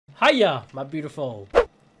Hiya, my beautiful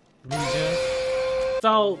ninja.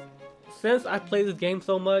 So, since I play this game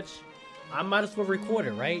so much, I might as well record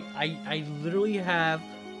it, right? I literally have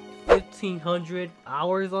 1,500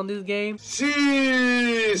 hours on this game.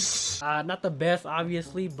 Jeez! Not the best,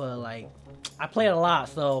 obviously, but like, I play it a lot,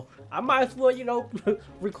 so I might as well, you know,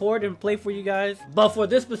 record and play for you guys. But for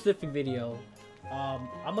this specific video,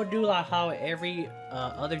 I'm gonna do like how every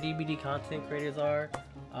other DBD content creators are.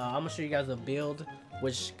 I'm gonna show you guys a build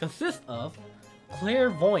which consists of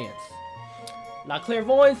Clairvoyance. Now,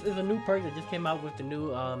 Clairvoyance is a new perk that just came out with the new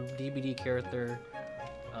DBD character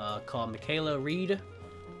called Michaela Reed,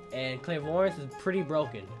 and Clairvoyance is pretty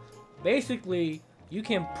broken. Basically, you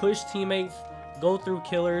can push teammates, go through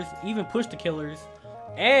killers, even push the killers,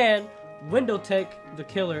 and window tech the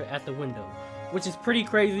killer at the window, which is pretty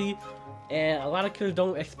crazy, and a lot of killers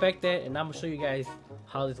don't expect that, and I'm gonna show you guys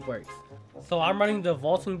how this works. So I'm running the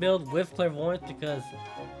vaulting build with Clairvoyance because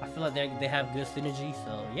I feel like they have good synergy.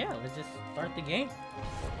 So yeah, let's just start the game.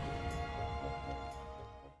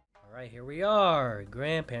 Alright, here we are.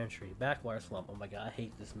 Grand Pantry, Backwater Swamp. Oh my god, I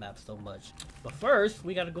hate this map so much. But first,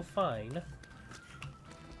 we gotta go find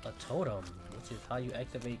a totem, which is how you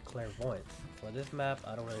activate Clairvoyance. For this map,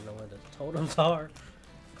 I don't really know where the totems are.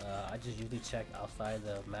 I just usually check outside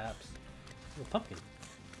the maps. Ooh, pumpkin.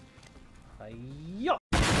 Hiya!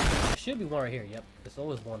 There should be one right here. Yep, there's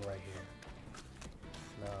always one right here.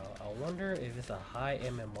 Now, I wonder if it's a high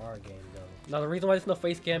MMR game though. Now, the reason why there's no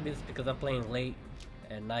face cam is because I'm playing late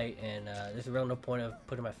at night, and there's really no point of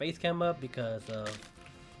putting my face cam up because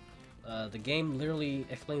of the game literally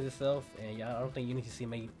explains itself, and yeah, I don't think you need to see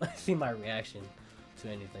me see my reaction to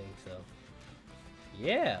anything. So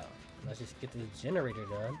yeah, let's just get this generator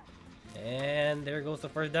done, and there goes the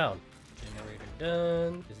first down. Generator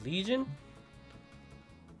done. Is Legion?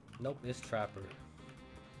 Nope, it's Trapper.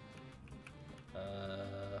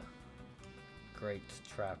 Great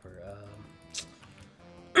Trapper.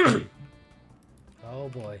 Oh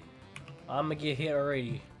boy, I'm gonna get hit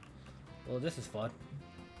already. Well, this is fun.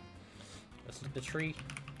 Let's look at the tree.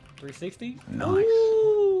 360. Nice.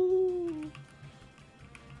 Ooh.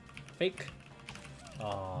 Fake.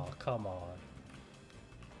 Oh, come on.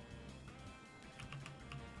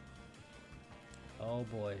 Oh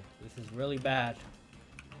boy, this is really bad.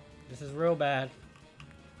 This is real bad.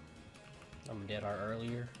 I'm dead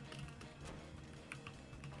earlier.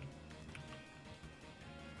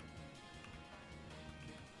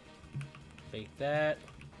 Fake that.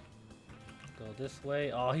 Go this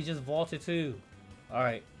way. Oh, he just vaulted too.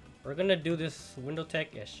 Alright, we're gonna do this window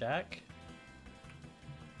tech at Shack.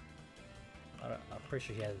 I'm pretty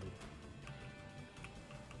sure he has.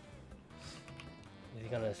 Is he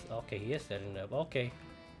gonna? Okay, he is setting up. Okay.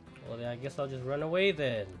 Well, then I guess I'll just run away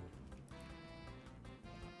then.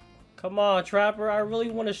 Come on, Trapper. I really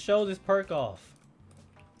want to show this perk off.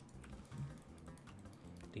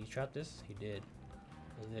 Did he trap this? He did.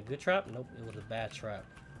 Was it a good trap? Nope, it was a bad trap.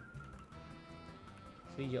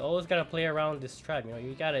 See, you always gotta play around this trap. You know,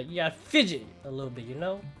 you gotta fidget a little bit. You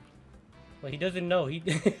know. But he doesn't know.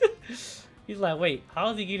 He's like, wait, how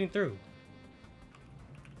is he getting through?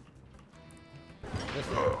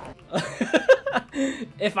 Listen.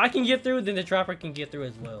 If I can get through, then the Trapper can get through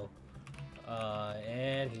as well.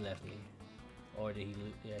 And he left me. Or did he?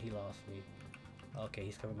 Yeah, he lost me. Okay,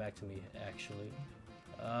 he's coming back to me, actually.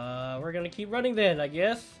 We're gonna keep running then, I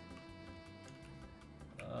guess.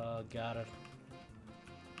 Got it.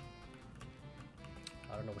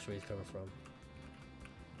 I don't know which way he's coming from.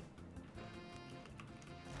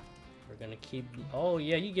 We're gonna keep... Oh,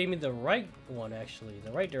 yeah, you gave me the right one, actually.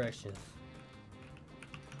 The right directions.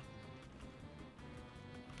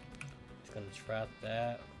 Just gonna trap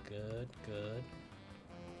that. Good, good.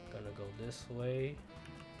 Gonna go this way.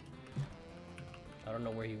 I don't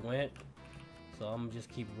know where he went, so I'm gonna just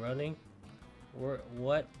keep running.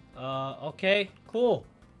 What? Okay, cool.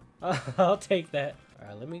 I'll take that.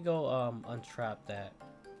 Alright, let me go untrap that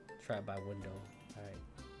trap by window. Alright,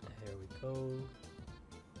 here we go.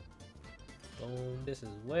 Boom, this as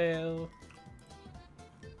well.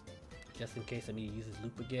 Just in case I need to use his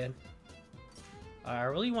loop again. I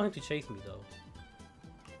really want him to chase me though.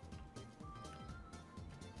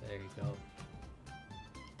 There you go.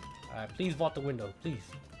 Alright, please vault the window, please.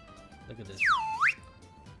 Look at this.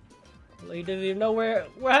 He doesn't even know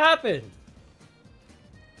what happened.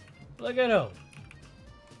 Look at him.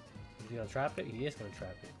 Is he gonna trap it? He is gonna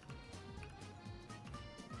trap it.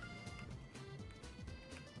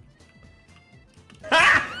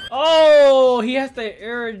 Oh, he has the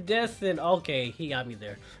iridescent. Okay, he got me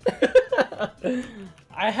there.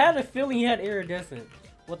 I had a feeling he had iridescent.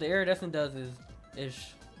 What the iridescent does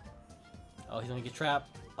is Oh, he's gonna get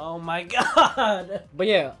trapped. Oh my god. But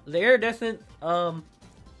yeah, the iridescent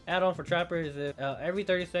add-on for trappers is every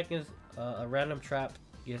 30 seconds a random trap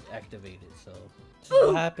gets activated. So this is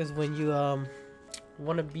what happens when you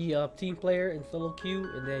want to be a team player in solo queue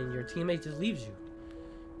and then your teammate just leaves you.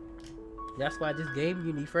 That's why this game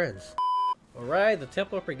you need friends. Alright, the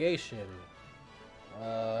Temple of Purgation.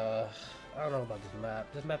 I don't know about this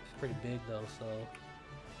map. This map is pretty big though, so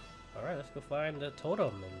alright, let's go find the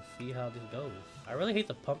totem and see how this goes. I really hate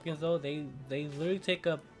the pumpkins though. They literally take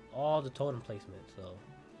up all the totem placement, so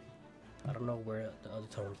I don't know where the other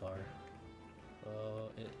totems are.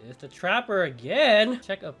 It's the trapper again.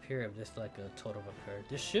 Check up here if there's like a totem up here.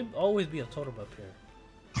 There should always be a totem up here.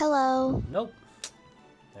 Hello. Nope.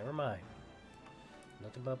 Never mind.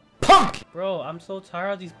 Nothing but pumpkin. Bro, I'm so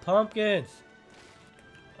tired of these pumpkins.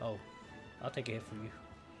 Oh, I'll take a hit from you.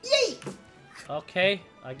 Yay! Okay,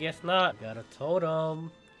 I guess not. Got a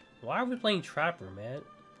totem. Why are we playing trapper, man?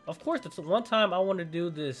 Of course, it's one time I want to do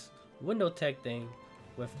this window tech thing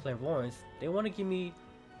with clairvoyance. They want to give me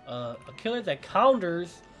a killer that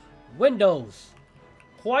counters windows.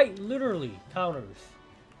 Quite literally counters.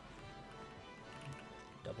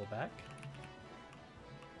 Double back.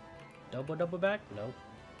 Double back? Nope.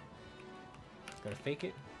 It's gonna fake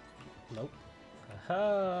it. Nope.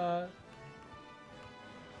 Haha.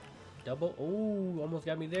 Double. Ooh, almost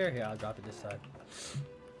got me there. Here, I'll drop it this side.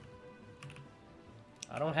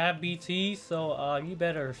 I don't have BT, so you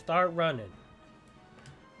better start running.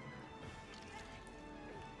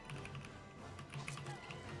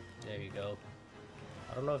 There you go.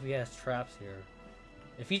 I don't know if he has traps here.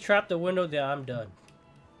 If he trapped the window, then I'm done.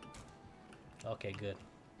 Okay, good.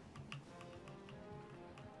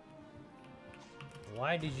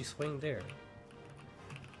 Why did you swing there?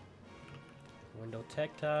 Window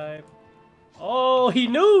tech time. Oh, he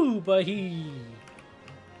knew, but he...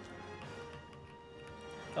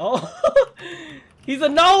 Oh, he's a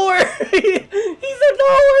knower! He's a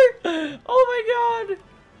knower! Oh my god!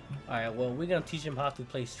 Alright, well, we're gonna teach him how to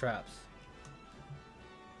place traps.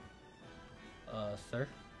 Sir?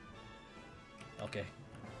 Okay.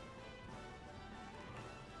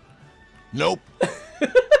 Nope.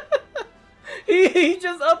 He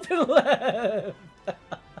just up and left.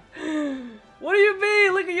 What do you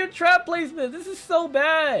mean? Look at your trap placement. This is so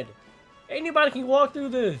bad. Anybody can walk through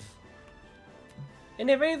this. And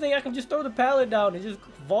if anything, I can just throw the pallet down and just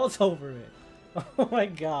vault over it. Oh my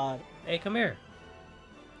god. Hey, come here.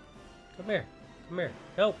 Come here. Come here.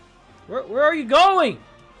 Help. Where are you going?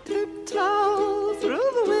 Tiptoe through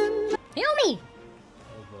the wind. Help me.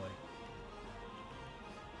 Oh boy.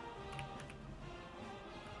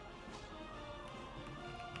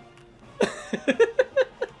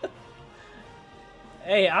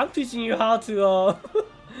 Hey, I'm teaching you how to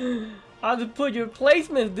put your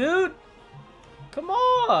placements, dude. Come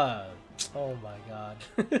on. Oh my god.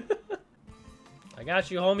 I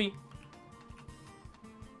got you, homie.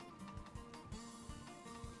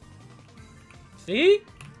 See?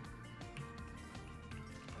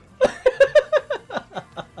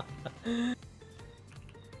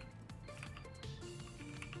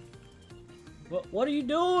 What are you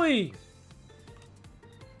doing?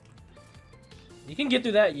 You can get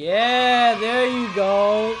through that. Yeah, there you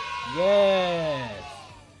go. Yes.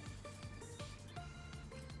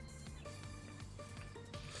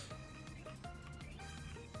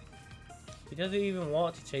 He doesn't even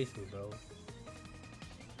want to chase me, bro.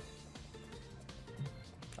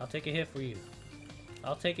 I'll take a hit for you.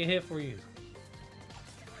 I'll take a hit for you.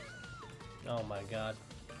 Oh my god.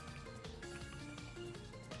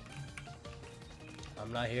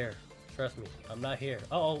 I'm not here. Trust me. I'm not here.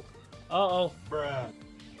 Uh-oh. Uh-oh. Bruh.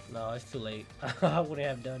 No, it's too late. I wouldn't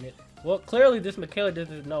have done it. Well, clearly this Michaela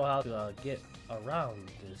doesn't know how to get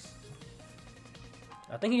around this.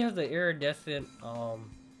 I think he has the iridescent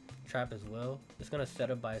trap as well. It's gonna set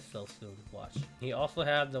up by itself soon. Watch. He also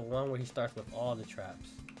has the one where he starts with all the traps.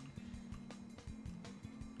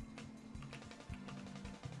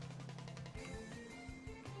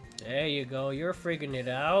 There you go. You're freaking it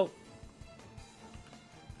out.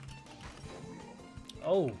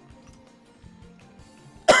 Oh.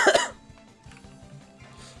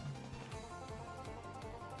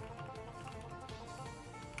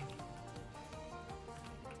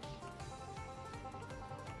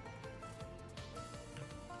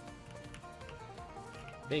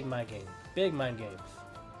 Big mind games. Big mind games.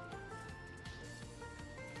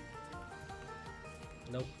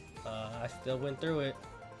 Nope. I still went through it.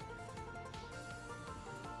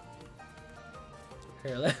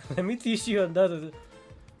 Here, let me teach you another.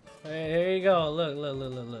 Hey, here you go.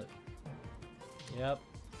 Look. Yep.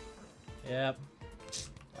 Yep.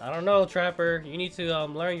 I don't know, Trapper. You need to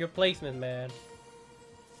learn your placement, man.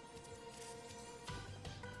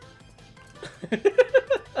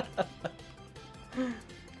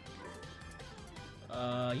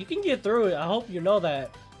 You can get through it. I hope you know that.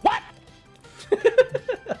 What?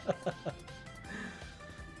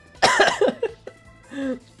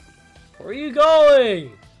 Where are you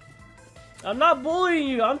going? I'm not bullying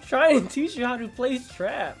you. I'm trying to teach you how to place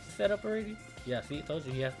traps. Set up already? Yeah, see, I told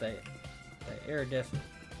you he has that iridescent.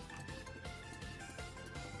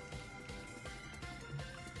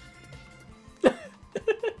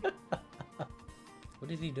 What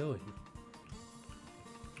is he doing?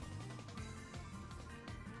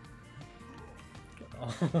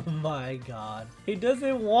 Oh my god. He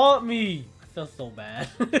doesn't want me. I feel so bad.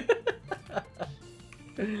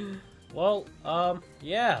 Well,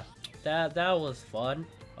 yeah. That was fun.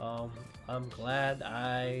 I'm glad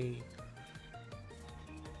I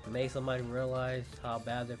made somebody realize how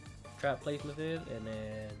bad the trap placement is, and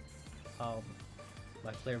then how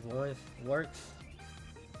my clairvoyance works.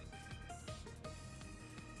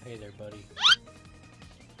 Hey there, buddy.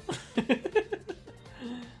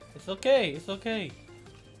 It's okay, it's okay.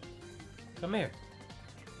 Come here.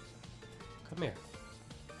 Come here.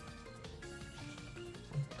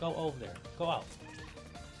 Go over there. Go out.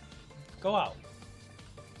 Go out.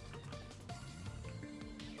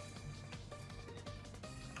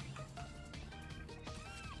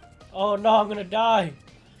 Oh no, I'm gonna die.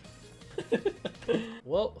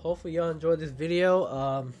 Well, hopefully y'all enjoyed this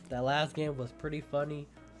video. That last game was pretty funny,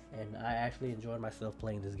 and I actually enjoyed myself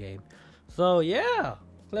playing this game. So yeah,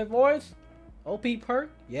 Clairvoyance, OP perk.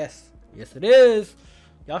 Yes, yes it is.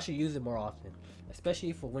 Y'all should use it more often,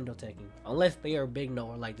 especially for window taking. Unless they are big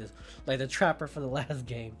knower like this, like the Trapper from the last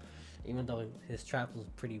game. Even though his trap was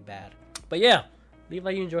pretty bad. But yeah, leave a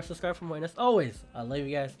like you enjoy, subscribe for more, and as always, I love you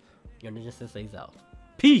guys. Your Ninja Sensei's out.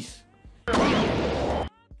 Peace!